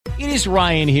It is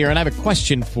Ryan here, and I have a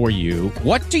question for you.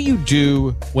 What do you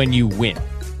do when you win?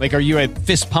 Like, are you a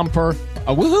fist pumper,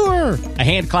 a woohooer, a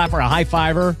hand clapper, a high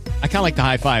fiver? I kind of like the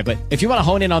high five, but if you want to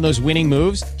hone in on those winning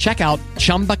moves, check out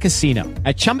Chumba Casino.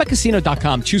 At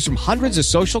ChumbaCasino.com, choose from hundreds of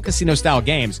social casino-style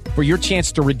games for your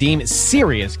chance to redeem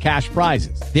serious cash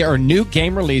prizes. There are new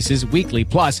game releases weekly,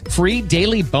 plus free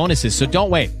daily bonuses. So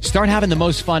don't wait. Start having the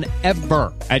most fun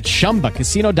ever at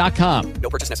ChumbaCasino.com.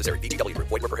 No purchase necessary. VGW. Void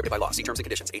where prohibited by law. See terms and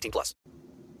conditions. 18 plus.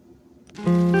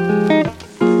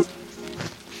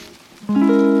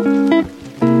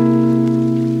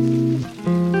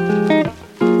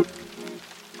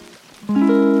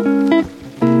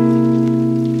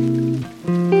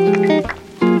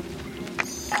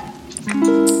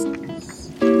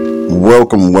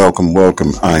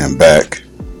 Welcome. I am back.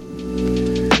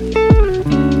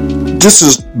 This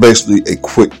is basically a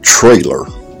quick trailer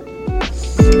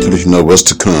to let you know what's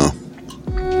to come.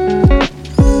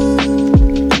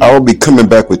 I will be coming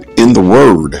back with In the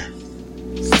Word.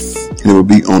 It will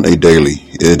be on a daily.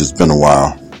 It has been a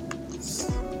while.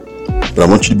 But I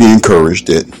want you to be encouraged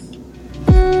that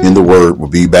In the Word will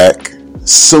be back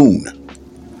soon.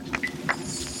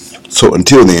 So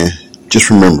until then, just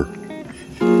remember,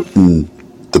 in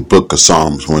the book of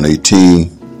Psalms 118,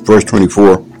 verse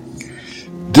 24,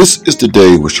 this is the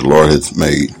day which the Lord has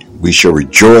made. We shall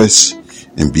rejoice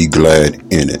and be glad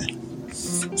in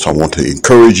it. So I want to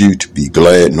encourage you to be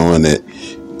glad, knowing that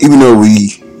even though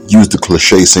we use the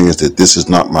cliche sayings that this is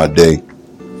not my day,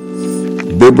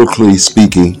 biblically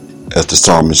speaking, as the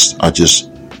psalmist I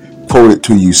just quoted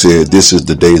to you said, this is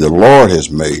the day the Lord has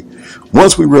made.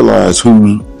 Once we realize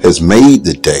who has made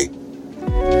the day,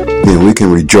 then we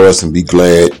can rejoice and be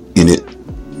glad in it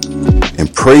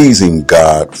and praising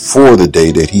God for the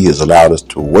day that He has allowed us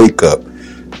to wake up,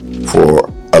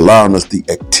 for allowing us the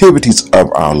activities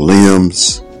of our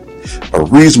limbs, a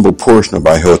reasonable portion of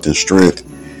our health and strength,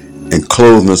 and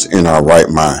clothing us in our right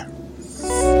mind.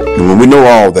 And when we know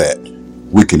all that,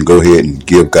 we can go ahead and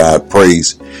give God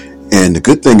praise. And the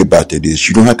good thing about that is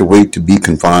you don't have to wait to be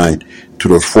confined to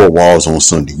those four walls on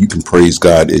Sunday. You can praise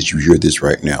God as you hear this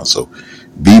right now. So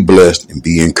be blessed and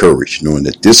be encouraged, knowing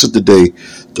that this is the day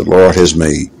the Lord has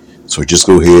made. So just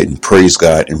go ahead and praise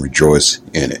God and rejoice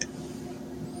in it.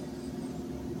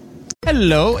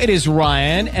 Hello, it is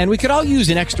Ryan, and we could all use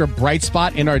an extra bright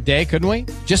spot in our day, couldn't we?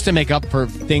 Just to make up for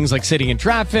things like sitting in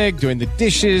traffic, doing the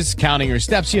dishes, counting your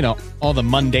steps, all the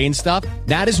mundane stuff.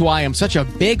 That is why I'm such a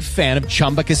big fan of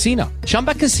Chumba Casino.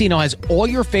 Chumba Casino has all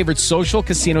your favorite social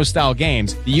casino-style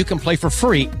games that you can play for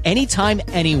free anytime,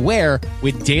 anywhere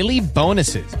with daily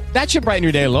bonuses. That should brighten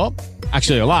your day a little.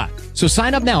 Actually, a lot. So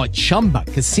sign up now at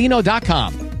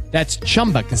ChumbaCasino.com. That's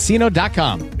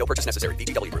ChumbaCasino.com. No purchase necessary.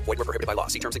 VGW. Void where prohibited by law.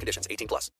 See terms and conditions. 18 plus.